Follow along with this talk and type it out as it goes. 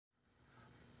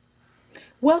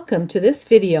Welcome to this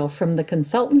video from the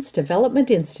Consultants Development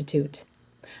Institute.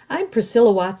 I'm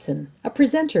Priscilla Watson, a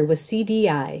presenter with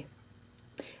CDI.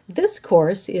 This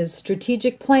course is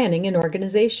Strategic Planning in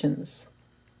Organizations.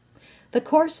 The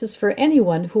course is for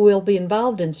anyone who will be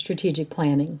involved in strategic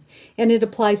planning, and it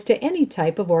applies to any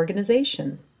type of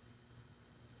organization.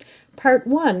 Part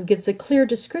 1 gives a clear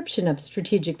description of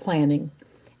strategic planning,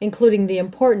 including the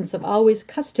importance of always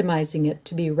customizing it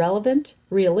to be relevant,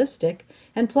 realistic,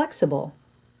 and flexible.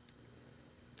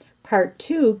 Part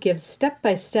 2 gives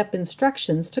step-by-step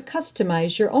instructions to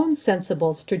customize your own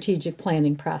sensible strategic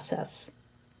planning process.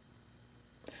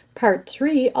 Part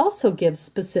 3 also gives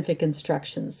specific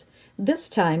instructions, this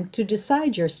time to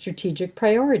decide your strategic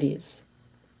priorities.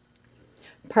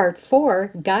 Part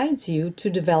 4 guides you to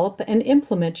develop and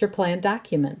implement your plan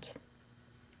document.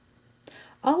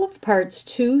 All of Parts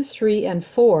 2, 3, and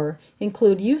 4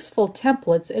 include useful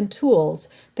templates and tools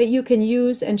that you can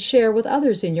use and share with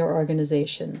others in your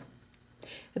organization.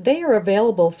 They are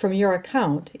available from your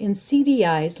account in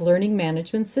CDI's Learning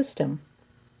Management System.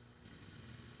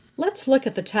 Let's look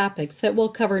at the topics that we'll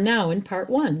cover now in Part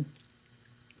 1.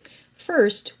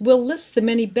 First, we'll list the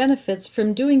many benefits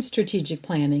from doing strategic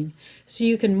planning so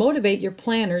you can motivate your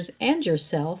planners and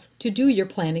yourself to do your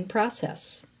planning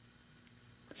process.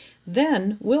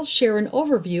 Then, we'll share an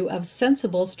overview of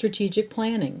sensible strategic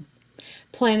planning,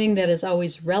 planning that is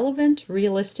always relevant,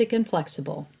 realistic, and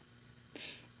flexible.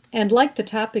 And like the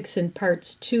topics in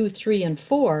Parts 2, 3, and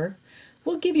 4,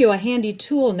 we'll give you a handy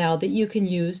tool now that you can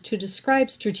use to describe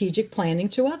strategic planning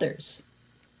to others.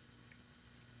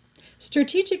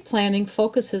 Strategic planning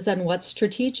focuses on what's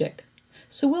strategic,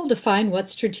 so we'll define what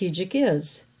strategic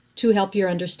is to help your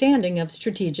understanding of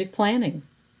strategic planning.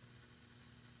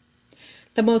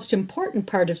 The most important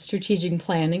part of strategic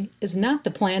planning is not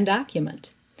the plan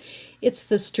document. It's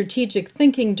the strategic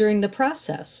thinking during the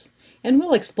process, and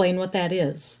we'll explain what that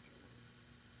is.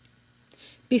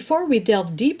 Before we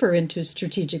delve deeper into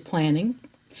strategic planning,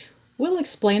 we'll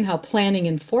explain how planning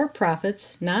in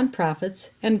for-profits,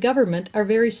 nonprofits, and government are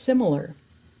very similar.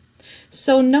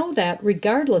 So know that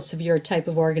regardless of your type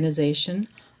of organization,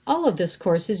 all of this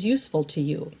course is useful to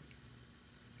you.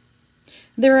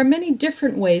 There are many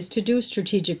different ways to do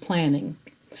strategic planning,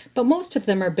 but most of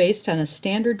them are based on a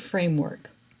standard framework.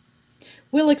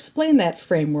 We'll explain that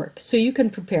framework so you can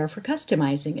prepare for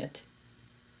customizing it.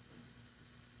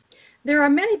 There are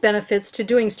many benefits to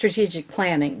doing strategic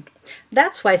planning.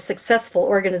 That's why successful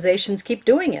organizations keep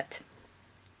doing it.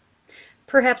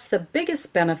 Perhaps the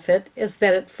biggest benefit is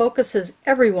that it focuses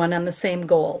everyone on the same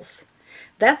goals.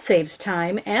 That saves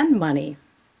time and money.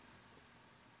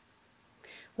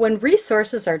 When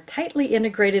resources are tightly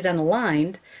integrated and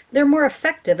aligned, they're more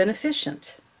effective and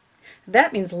efficient.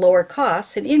 That means lower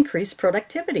costs and increased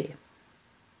productivity.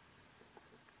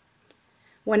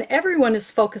 When everyone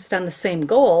is focused on the same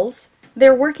goals,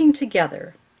 they're working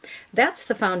together. That's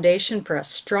the foundation for a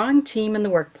strong team in the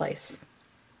workplace.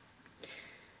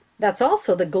 That's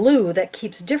also the glue that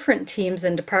keeps different teams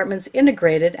and departments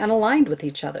integrated and aligned with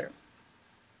each other.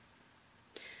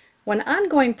 When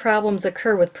ongoing problems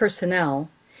occur with personnel,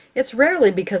 it's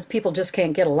rarely because people just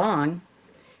can't get along.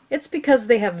 It's because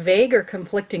they have vague or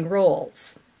conflicting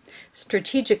roles.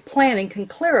 Strategic planning can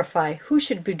clarify who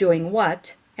should be doing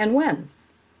what and when.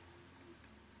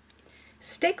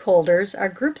 Stakeholders are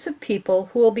groups of people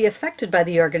who will be affected by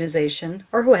the organization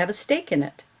or who have a stake in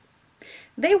it.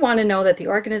 They want to know that the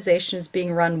organization is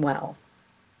being run well.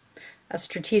 A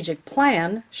strategic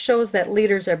plan shows that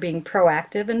leaders are being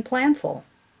proactive and planful.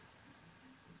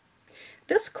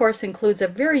 This course includes a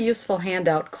very useful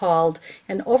handout called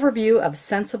An Overview of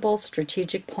Sensible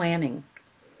Strategic Planning.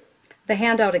 The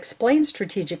handout explains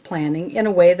strategic planning in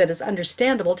a way that is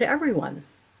understandable to everyone.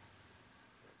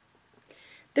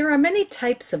 There are many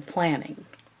types of planning.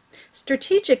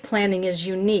 Strategic planning is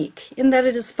unique in that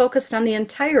it is focused on the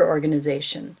entire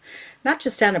organization, not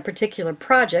just on a particular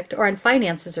project or on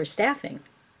finances or staffing.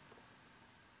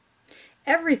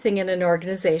 Everything in an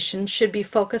organization should be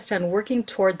focused on working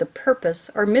toward the purpose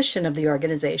or mission of the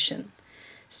organization.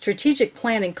 Strategic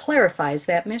planning clarifies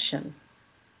that mission.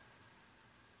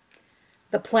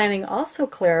 The planning also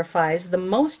clarifies the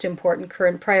most important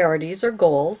current priorities or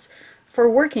goals for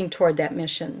working toward that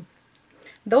mission.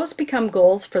 Those become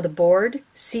goals for the board,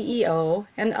 CEO,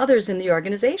 and others in the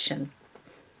organization.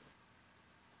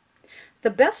 The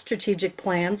best strategic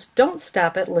plans don't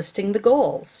stop at listing the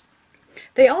goals.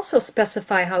 They also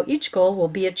specify how each goal will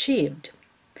be achieved.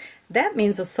 That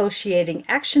means associating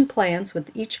action plans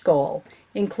with each goal,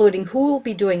 including who will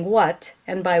be doing what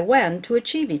and by when to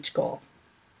achieve each goal.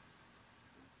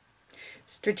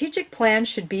 Strategic plans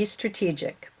should be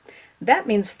strategic. That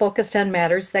means focused on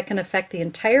matters that can affect the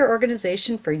entire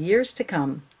organization for years to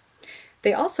come.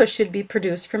 They also should be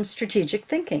produced from strategic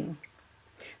thinking.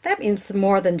 That means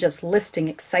more than just listing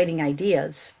exciting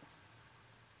ideas.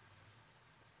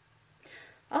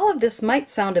 All of this might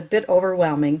sound a bit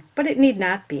overwhelming, but it need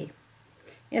not be.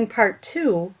 In Part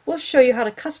 2, we'll show you how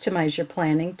to customize your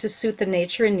planning to suit the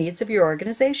nature and needs of your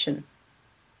organization.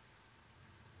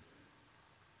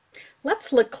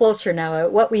 Let's look closer now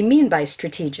at what we mean by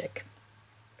strategic.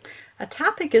 A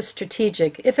topic is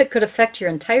strategic if it could affect your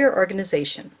entire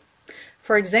organization.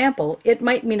 For example, it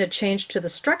might mean a change to the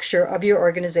structure of your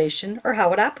organization or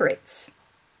how it operates.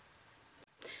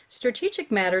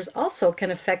 Strategic matters also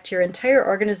can affect your entire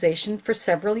organization for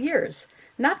several years,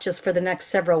 not just for the next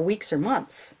several weeks or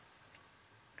months.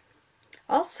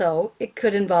 Also, it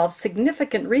could involve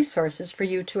significant resources for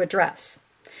you to address.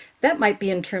 That might be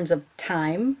in terms of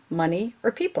time, money,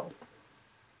 or people.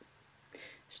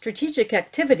 Strategic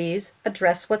activities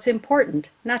address what's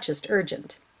important, not just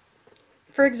urgent.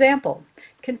 For example,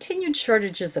 continued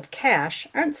shortages of cash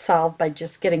aren't solved by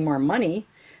just getting more money.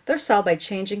 They're solved by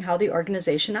changing how the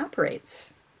organization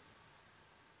operates.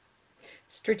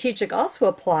 Strategic also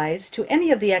applies to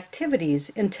any of the activities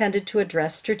intended to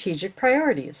address strategic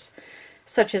priorities,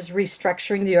 such as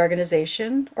restructuring the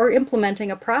organization or implementing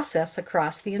a process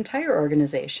across the entire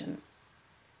organization.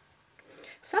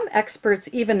 Some experts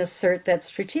even assert that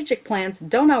strategic plans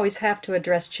don't always have to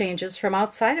address changes from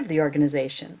outside of the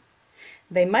organization.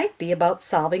 They might be about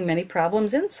solving many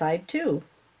problems inside, too.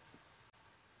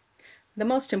 The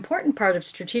most important part of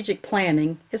strategic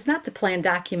planning is not the plan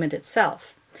document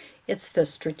itself. It's the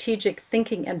strategic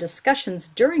thinking and discussions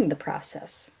during the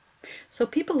process. So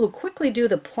people who quickly do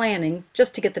the planning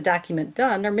just to get the document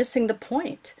done are missing the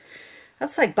point.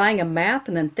 That's like buying a map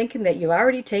and then thinking that you've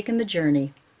already taken the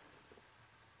journey.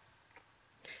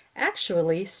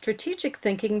 Actually, strategic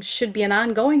thinking should be an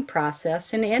ongoing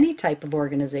process in any type of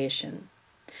organization.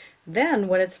 Then,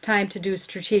 when it's time to do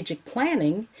strategic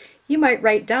planning, you might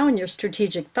write down your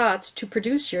strategic thoughts to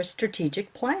produce your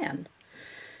strategic plan.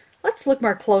 Let's look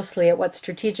more closely at what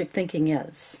strategic thinking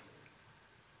is.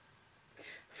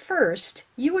 First,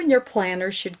 you and your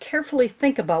planner should carefully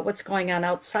think about what's going on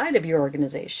outside of your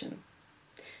organization.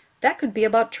 That could be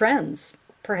about trends,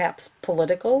 perhaps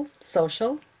political,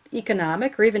 social,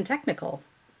 economic, or even technical.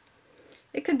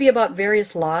 It could be about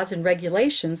various laws and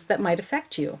regulations that might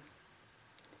affect you.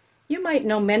 You might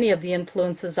know many of the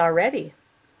influences already.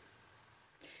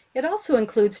 It also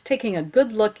includes taking a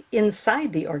good look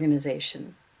inside the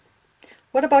organization.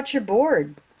 What about your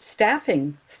board,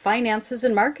 staffing, finances,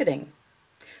 and marketing?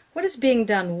 What is being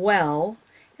done well,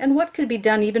 and what could be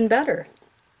done even better?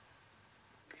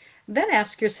 Then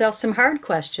ask yourself some hard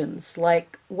questions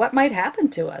like, what might happen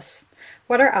to us?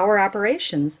 What are our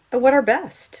operations, and what are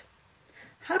best?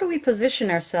 How do we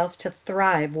position ourselves to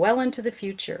thrive well into the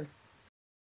future?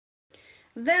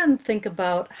 Then think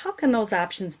about, how can those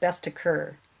options best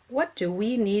occur? What do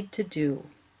we need to do?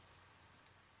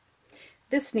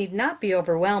 This need not be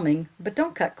overwhelming, but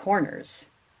don't cut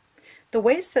corners. The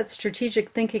ways that strategic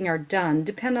thinking are done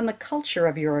depend on the culture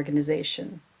of your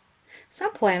organization.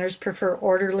 Some planners prefer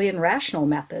orderly and rational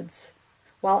methods,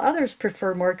 while others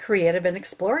prefer more creative and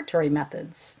exploratory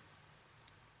methods.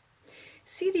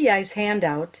 CDI's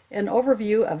handout, an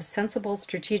overview of sensible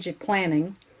strategic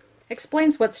planning,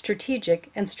 explains what strategic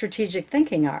and strategic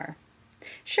thinking are.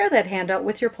 Share that handout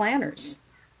with your planners.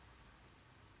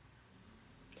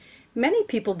 Many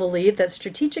people believe that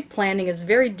strategic planning is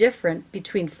very different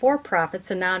between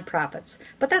for-profits and nonprofits,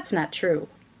 but that's not true.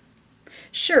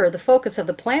 Sure, the focus of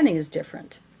the planning is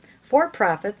different.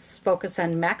 For-profits focus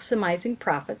on maximizing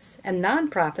profits, and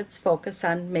nonprofits focus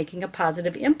on making a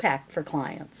positive impact for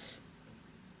clients.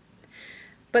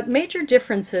 But major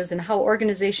differences in how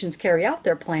organizations carry out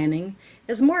their planning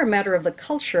is more a matter of the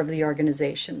culture of the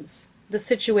organizations, the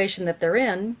situation that they're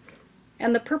in,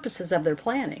 and the purposes of their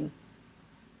planning.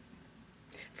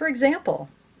 For example,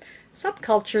 some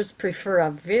cultures prefer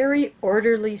a very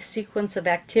orderly sequence of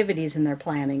activities in their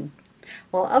planning,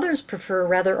 while others prefer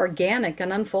rather organic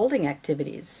and unfolding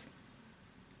activities.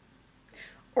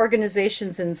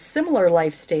 Organizations in similar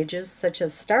life stages, such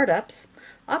as startups,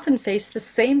 often face the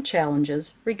same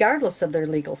challenges regardless of their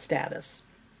legal status.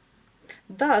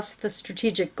 Thus, the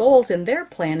strategic goals in their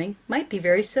planning might be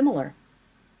very similar.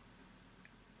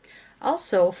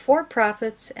 Also,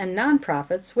 for-profits and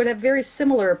nonprofits would have very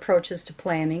similar approaches to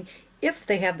planning if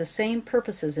they have the same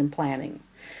purposes in planning,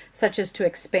 such as to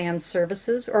expand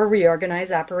services or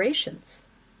reorganize operations.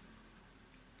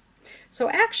 So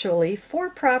actually,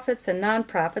 for-profits and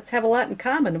nonprofits have a lot in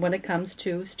common when it comes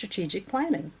to strategic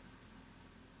planning.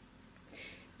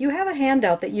 You have a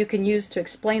handout that you can use to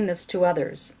explain this to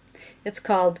others. It's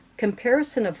called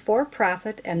Comparison of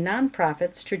For-Profit and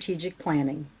Nonprofit Strategic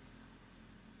Planning.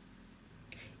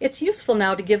 It's useful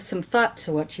now to give some thought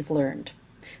to what you've learned.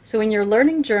 So in your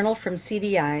learning journal from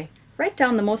CDI, write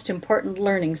down the most important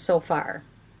learning so far.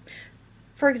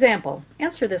 For example,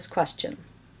 answer this question.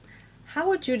 How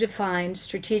would you define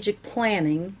strategic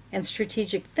planning and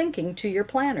strategic thinking to your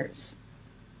planners?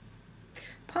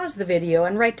 Pause the video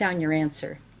and write down your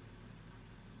answer.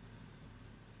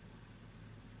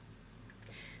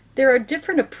 There are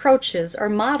different approaches or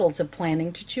models of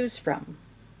planning to choose from.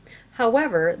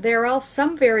 However, they are all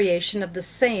some variation of the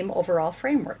same overall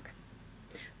framework.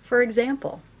 For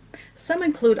example, some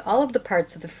include all of the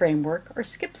parts of the framework or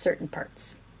skip certain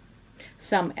parts.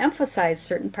 Some emphasize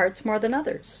certain parts more than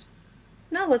others.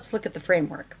 Now let's look at the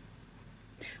framework.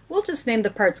 We'll just name the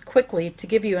parts quickly to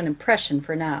give you an impression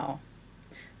for now.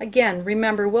 Again,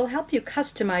 remember, we'll help you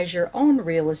customize your own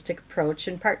realistic approach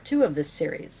in part 2 of this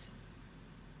series.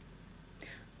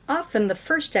 Often the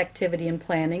first activity in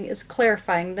planning is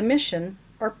clarifying the mission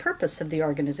or purpose of the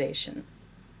organization.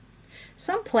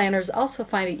 Some planners also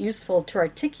find it useful to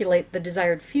articulate the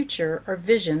desired future or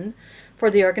vision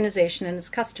for the organization and its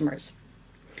customers.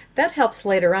 That helps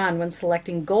later on when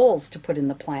selecting goals to put in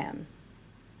the plan.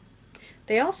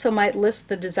 They also might list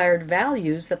the desired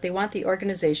values that they want the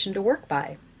organization to work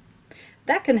by.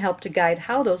 That can help to guide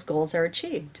how those goals are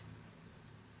achieved.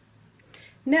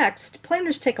 Next,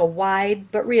 planners take a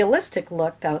wide but realistic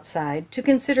look outside to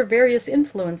consider various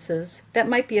influences that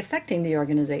might be affecting the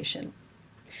organization.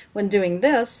 When doing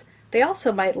this, they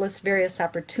also might list various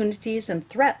opportunities and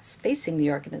threats facing the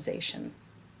organization.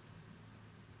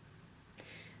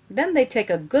 Then they take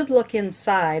a good look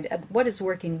inside at what is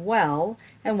working well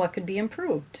and what could be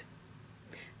improved.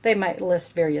 They might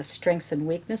list various strengths and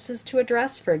weaknesses to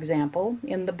address, for example,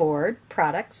 in the board,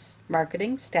 products,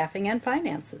 marketing, staffing, and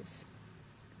finances.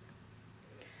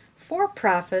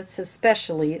 For-profits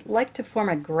especially like to form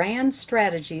a grand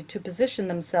strategy to position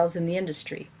themselves in the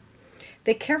industry.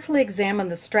 They carefully examine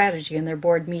the strategy in their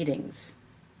board meetings.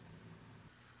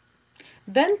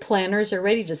 Then planners are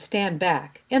ready to stand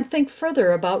back and think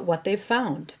further about what they've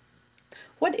found.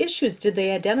 What issues did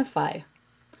they identify?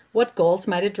 What goals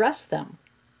might address them?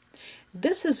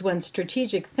 This is when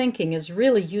strategic thinking is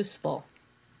really useful.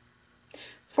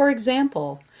 For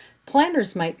example,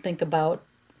 planners might think about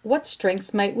what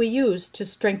strengths might we use to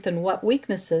strengthen what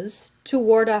weaknesses, to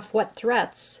ward off what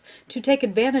threats, to take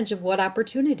advantage of what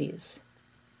opportunities.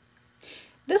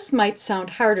 This might sound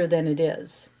harder than it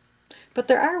is, but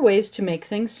there are ways to make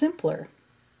things simpler.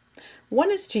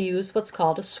 One is to use what's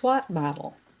called a SWOT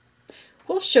model.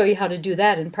 We'll show you how to do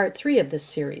that in part 3 of this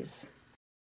series.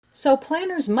 So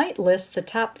planners might list the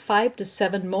top 5 to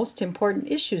 7 most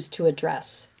important issues to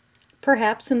address,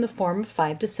 perhaps in the form of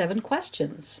 5 to 7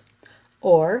 questions.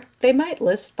 Or they might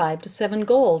list 5 to 7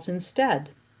 goals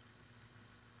instead.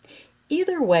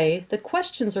 Either way, the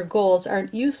questions or goals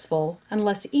aren't useful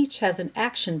unless each has an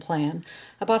action plan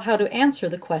about how to answer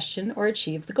the question or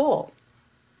achieve the goal.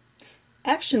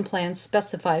 Action plans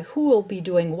specify who will be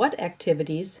doing what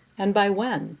activities and by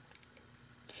when.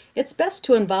 It's best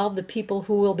to involve the people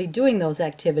who will be doing those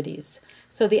activities,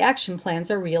 so the action plans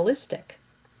are realistic.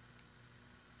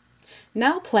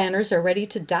 Now planners are ready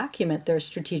to document their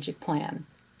strategic plan.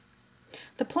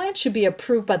 The plan should be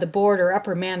approved by the board or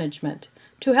upper management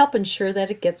to help ensure that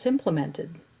it gets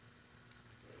implemented.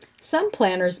 Some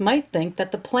planners might think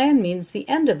that the plan means the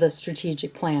end of the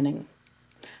strategic planning.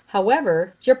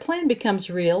 However, your plan becomes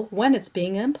real when it's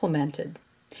being implemented.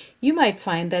 You might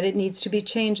find that it needs to be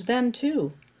changed then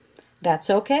too. That's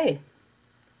okay.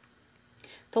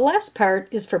 The last part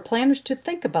is for planners to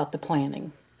think about the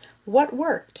planning. What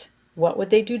worked? What would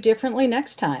they do differently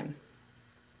next time?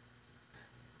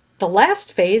 The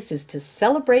last phase is to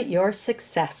celebrate your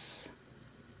success.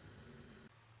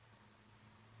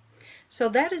 So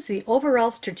that is the overall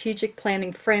strategic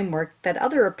planning framework that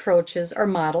other approaches or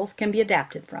models can be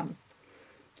adapted from.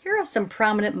 Here are some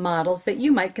prominent models that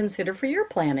you might consider for your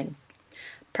planning.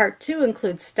 Part 2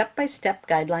 includes step-by-step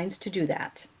guidelines to do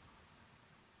that.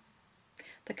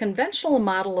 The conventional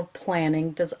model of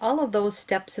planning does all of those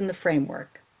steps in the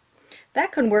framework.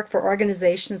 That can work for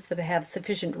organizations that have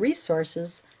sufficient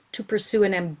resources to pursue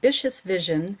an ambitious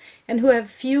vision and who have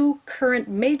few current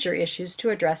major issues to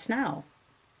address now.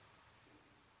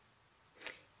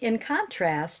 In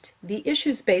contrast, the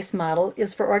issues-based model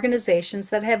is for organizations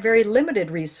that have very limited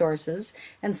resources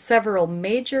and several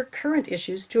major current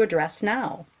issues to address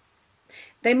now.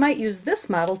 They might use this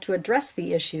model to address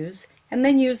the issues and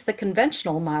then use the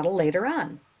conventional model later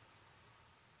on.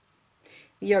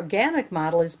 The organic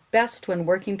model is best when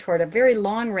working toward a very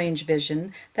long-range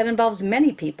vision that involves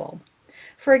many people.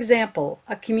 For example,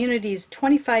 a community's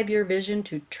 25-year vision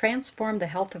to transform the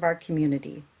health of our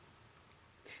community.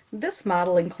 This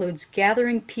model includes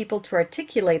gathering people to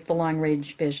articulate the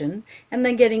long-range vision and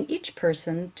then getting each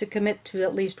person to commit to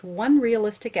at least one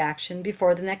realistic action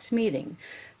before the next meeting,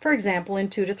 for example, in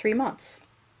 2 to 3 months.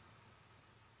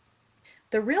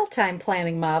 The real-time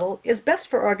planning model is best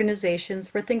for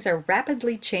organizations where things are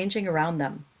rapidly changing around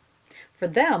them. For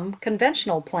them,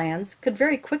 conventional plans could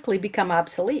very quickly become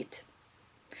obsolete.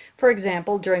 For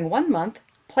example, during 1 month,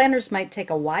 planners might take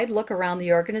a wide look around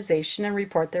the organization and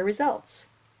report their results.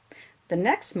 The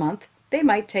next month, they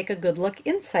might take a good look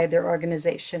inside their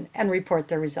organization and report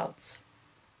their results.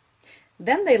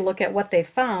 Then they look at what they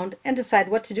found and decide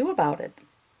what to do about it.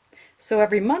 So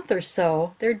every month or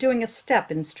so, they're doing a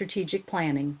step in strategic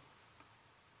planning.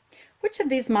 Which of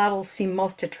these models seem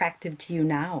most attractive to you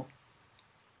now?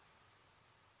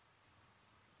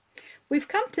 We've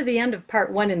come to the end of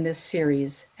part 1 in this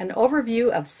series, an overview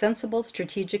of sensible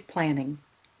strategic planning.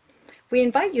 We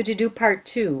invite you to do part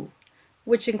 2,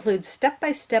 which includes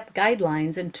step-by-step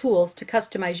guidelines and tools to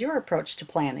customize your approach to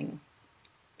planning.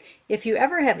 If you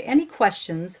ever have any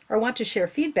questions or want to share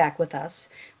feedback with us,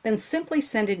 then simply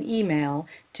send an email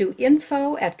to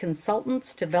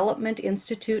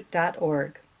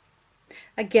info@consultantsdevelopmentinstitute.org.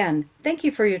 Again, thank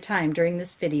you for your time during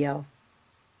this video.